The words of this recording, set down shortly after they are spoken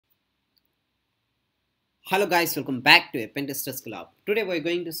Hello guys, welcome back to a Pentesters Club. Today we're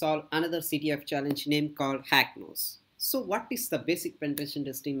going to solve another CTF challenge name called Hacknos. So what is the basic penetration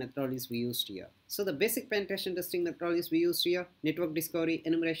testing methodologies we used here? So the basic penetration testing methodologies we used here: network discovery,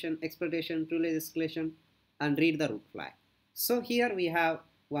 enumeration, exploitation, privilege escalation, and read the root flag. So here we have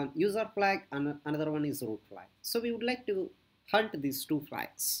one user flag and another one is root flag. So we would like to hunt these two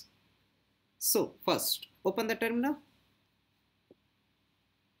flags. So first, open the terminal.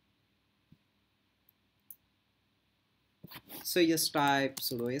 So you just type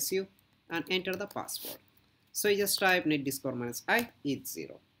sudo su and enter the password. So you just type net discover minus I is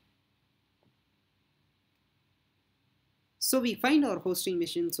 0. So we find our hosting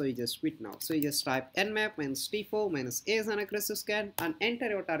machine, so you just quit now. So you just type nmap minus t4 minus a as an aggressive scan and enter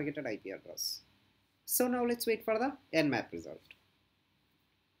your targeted IP address. So now let's wait for the nmap result.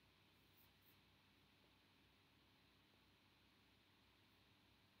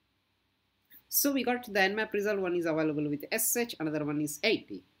 So we got the nmap result. One is available with SSH, another one is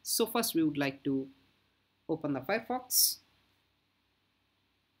 80. So first we would like to open the Firefox.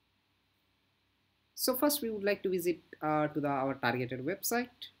 So first we would like to visit to our targeted website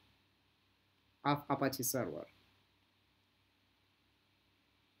of Apache server.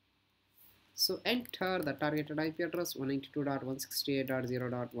 So enter the targeted IP address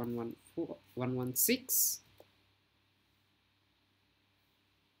 192.168.0.116.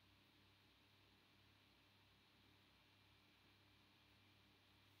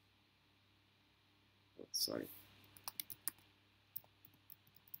 Sorry.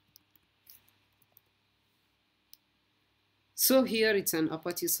 So here it's an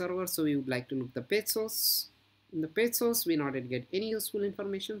Apache server, so we would like to look the page source. In the page source, we not yet get any useful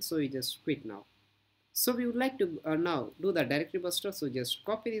information, so we just quit now. So we would like to now do the directory buster, so just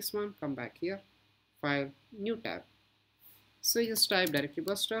copy this one, come back here, file, new tab. So you just type directory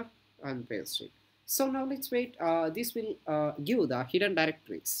buster and paste it. So now let's wait, this will give the hidden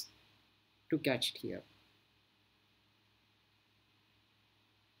directories to catch it here.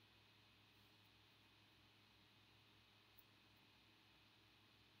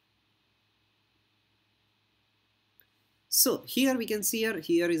 So here we can see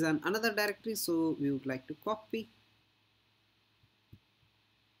here is another directory, so we would like to copy.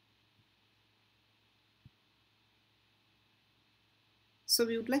 So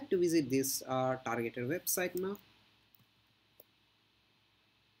we would like to visit this targeted website now.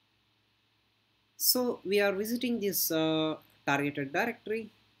 So we are visiting this targeted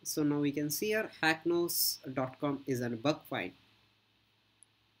directory. So now we can see here hacknos.com is a bug find.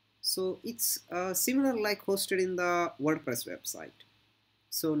 So it's similar like hosted in the WordPress website.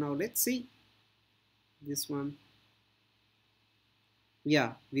 So now let's see this one.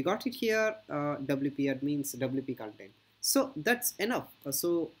 Yeah, we got it here. WP admins WP content. So that's enough. That's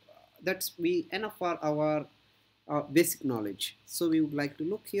enough for our basic knowledge. So we would like to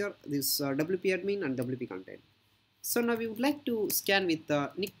look here this WP admin and WP content. So now we would like to scan with the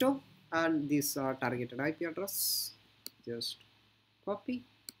Nikto and this targeted IP address. Just copy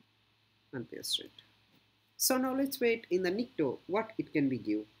and paste it. So now let's wait in the Nikto what it can be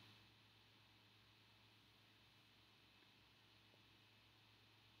give.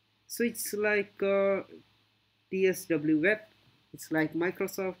 So it's like TSW web. It's like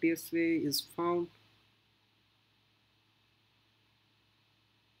Microsoft TSW is found.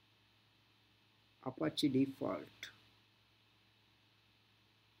 Apache default.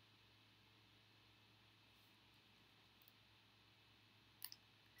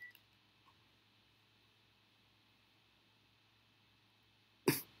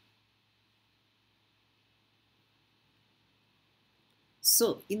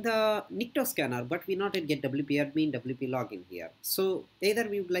 So in the Nikto scanner, but we not yet get WP admin, WP login here. So either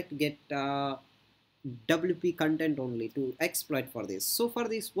we would like to get WP content only to exploit for this. So for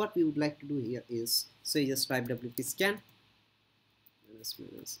this, what we would like to do here is, so you just type WP scan minus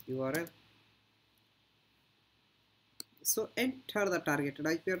URL. So enter the targeted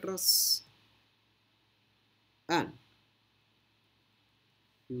IP address and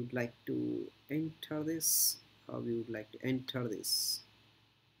we would like to enter this, or we would like to enter this.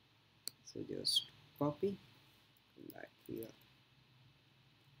 So just copy, come back here.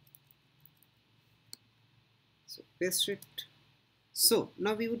 So paste it. So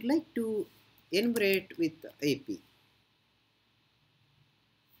now we would like to enumerate with the AP.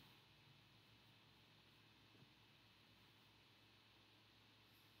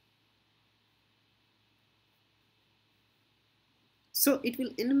 So it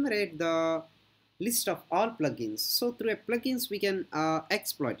will enumerate the list of all plugins. So through a plugins we can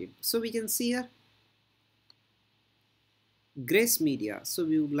exploit it. So we can see here grace media. So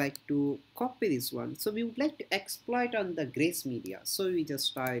we would like to copy this one. So we would like to exploit on the grace media. So we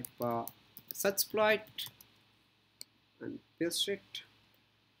just type such exploit and paste it.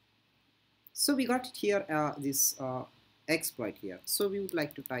 So we got it here, this exploit here. So we would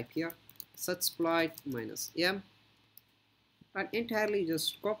like to type here such exploit minus m and entirely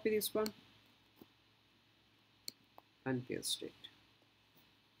just copy this one and paste it.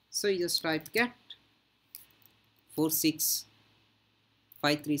 So you just type get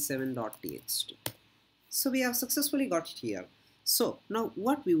 46537.txt. So we have successfully got it here. So now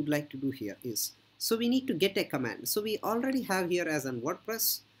what we would like to do here is, so we need to get a command. So we already have here as an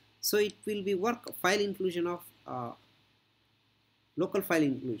WordPress. So it will be work file inclusion of local file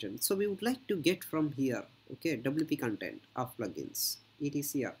inclusion. So we would like to get from here, okay, WP content of plugins,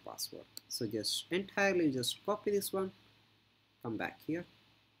 etc password. So just entirely just copy this one, come back here.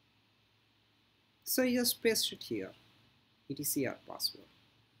 So you just paste it here, etc password.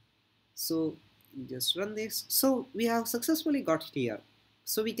 So you just run this. So we have successfully got it here.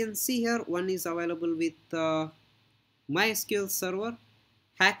 So we can see here one is available with MySQL server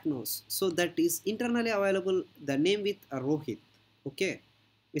Hacknos. So that is internally available, the name with Rohit. Okay,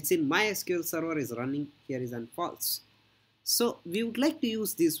 it's in MySQL server is running here is an false. So we would like to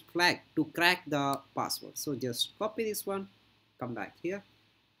use this flag to crack the password. So just copy this one, come back here.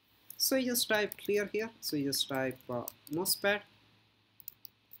 So you just type clear here. So you just type mousepad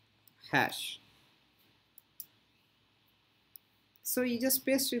hash. So you just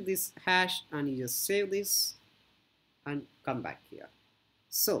paste this hash and you just save this and come back here.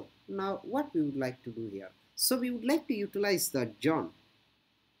 So now what we would like to do here. So we would like to utilize the John.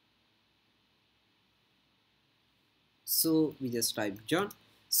 So we just type John.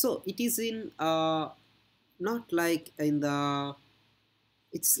 So it is in not like in the,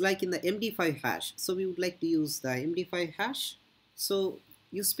 it's like in the MD5 hash. So we would like to use the MD5 hash. So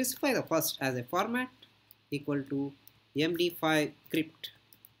you specify the first as a format equal to MD5 crypt.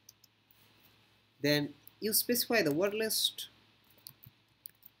 Then you specify the word list,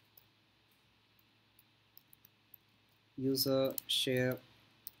 user share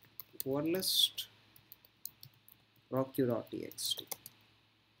word list roq.txt,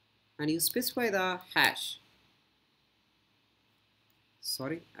 and you specify the hash.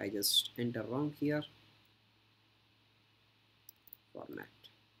 Sorry, I just enter wrong here. Format.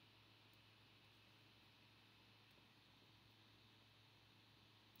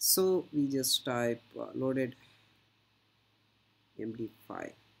 So we just type loaded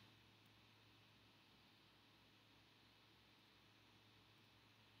MD5.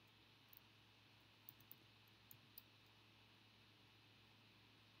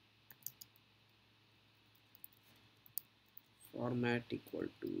 Format equal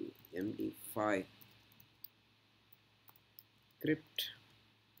to MD5 crypt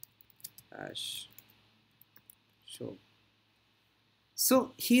hash show.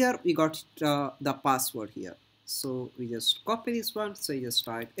 So here we got the password here. So we just copy this one. So you just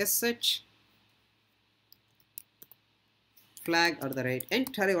type sh flag at the rate,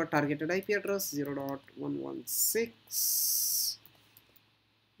 enter your targeted IP address 0.116.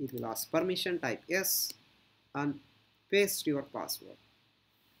 It will ask permission, type yes and paste your password.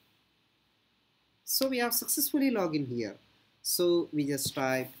 So we have successfully logged in here. So we just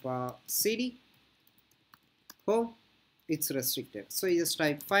type cd home. It's restricted. So you just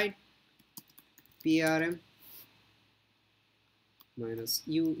type find prm minus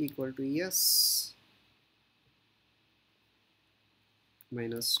u equal to yes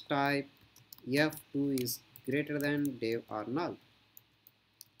minus type f2 is greater than dev or null.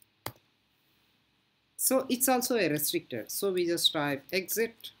 So it's also a restricted. So we just type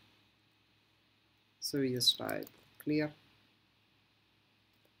exit. So we just type clear.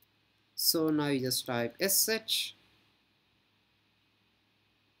 So now you just type sh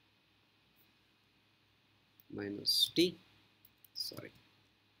minus t. Sorry.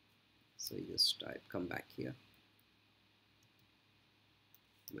 So you just type, come back here,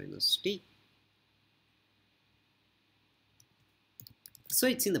 minus t. So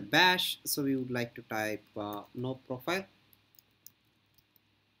it's in the bash. So we would like to type no profile.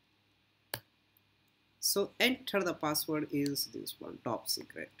 So enter the password is this one, top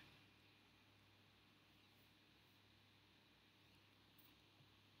secret.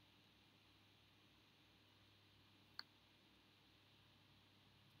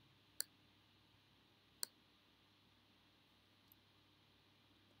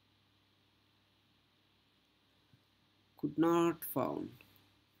 Could not found.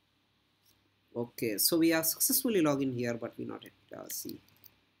 Okay, so we have successfully logged in here, but we not see.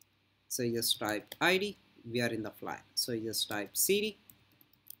 So you just type ID we are in the flag. So you just type cd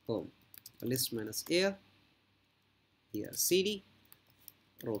home list minus air, here cd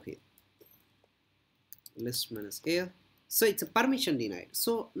Rohit list minus air. So it's a permission denied.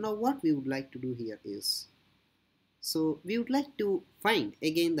 So now what we would like to do here is, so we would like to find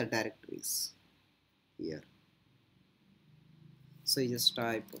again the directories here. So you just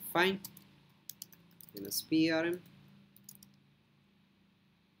type find minus prm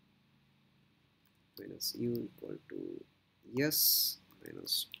minus u equal to yes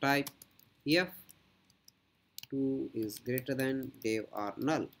minus type if 2 is greater than dev or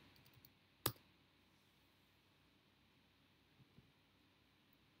null.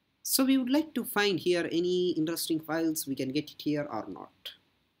 So we would like to find here any interesting files, we can get it here or not.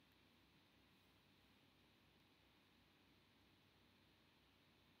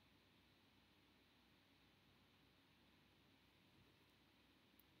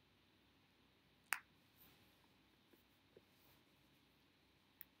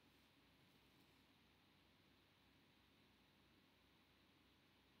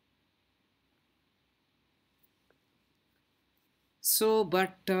 So,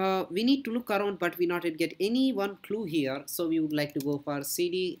 but we need to look around, but we not yet get any one clue here. So we would like to go for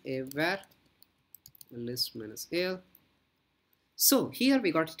cd where list minus l. So here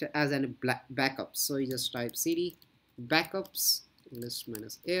we got it as an backup. So you just type cd backups list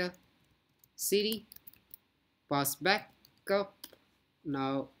minus l cd pass backup.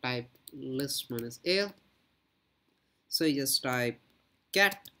 Now type list minus l. So you just type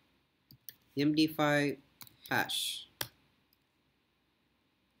cat md5 hash.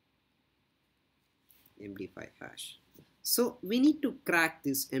 MD5 hash. So we need to crack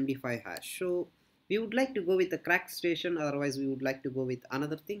this MD5 hash. So we would like to go with the crack station, otherwise we would like to go with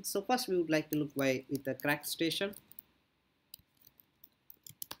another thing. So first we would like to look with the crack station.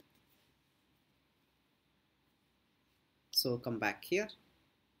 So come back here.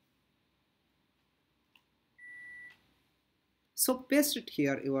 So paste it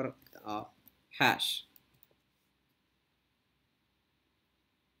here, your hash.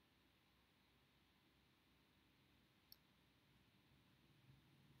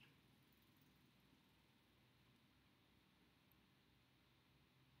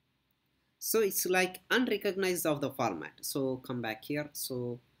 So it's like unrecognized of the format. So come back here.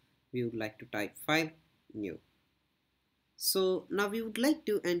 So we would like to type file new. So now we would like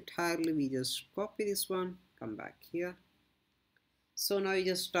to entirely, we just copy this one, come back here. So now you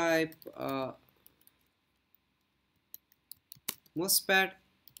just type mousepad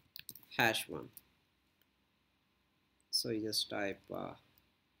hash 1. So you just type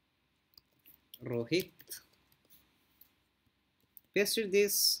Rohit, pasted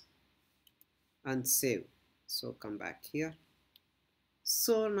this and save. So come back here.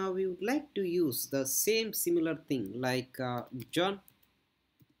 So now we would like to use the same similar thing like John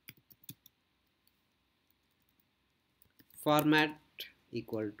format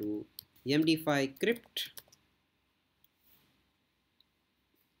equal to md5 crypt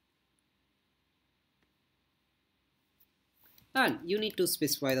and you need to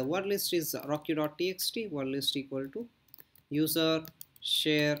specify the word list is rocky.txt, word list equal to user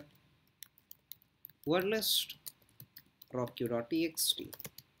share word list rocky.txt.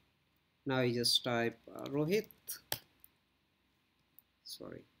 Now you just type Rohit,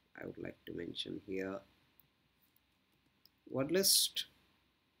 sorry, I would like to mention here word list.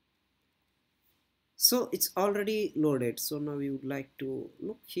 So it's already loaded. So now we would like to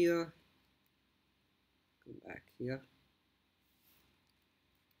look here, come back here,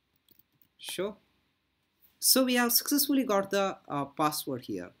 show. So we have successfully got the password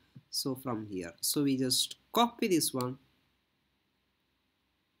here. So from here, so we just copy this one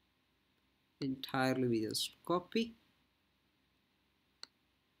entirely, we just copy.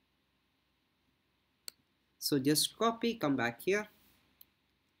 So just copy, come back here.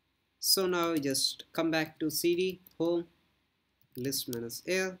 So now we just come back to cd home list minus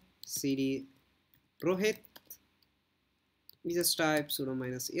l cd Rohit. We just type sudo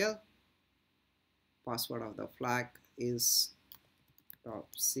minus l. Password of the flag is top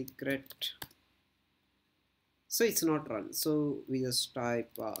secret. So it's not run. So we just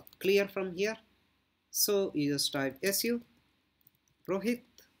type clear from here. So you just type su Rohit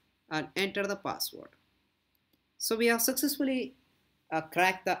and enter the password. So we have successfully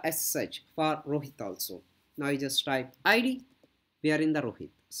cracked the SSH for Rohit also. Now you just type ID. We are in the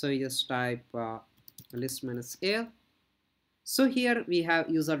Rohit. So you just type list minus l. So here we have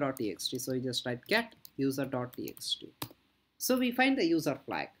user.txt. So you just type cat user.txt. So we find the user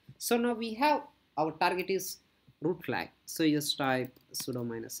flag. So now we have our target is root flag. So you just type sudo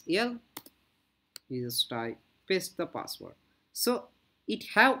minus l You just type, paste the password. So it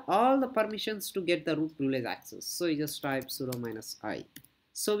have all the permissions to get the root privilege access. So you just type sudo -i.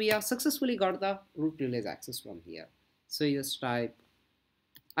 So we have successfully got the root privilege access from here. So you just type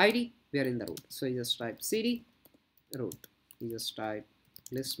id, we are in the root. So you just type cd root. You just type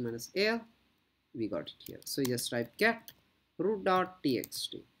list -al, we got it here. So you just type get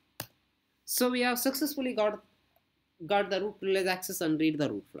root.txt. So we have successfully got the root privilege access and read the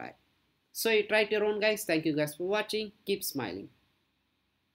root flag. So you try it your own guys. Thank you guys for watching. Keep smiling.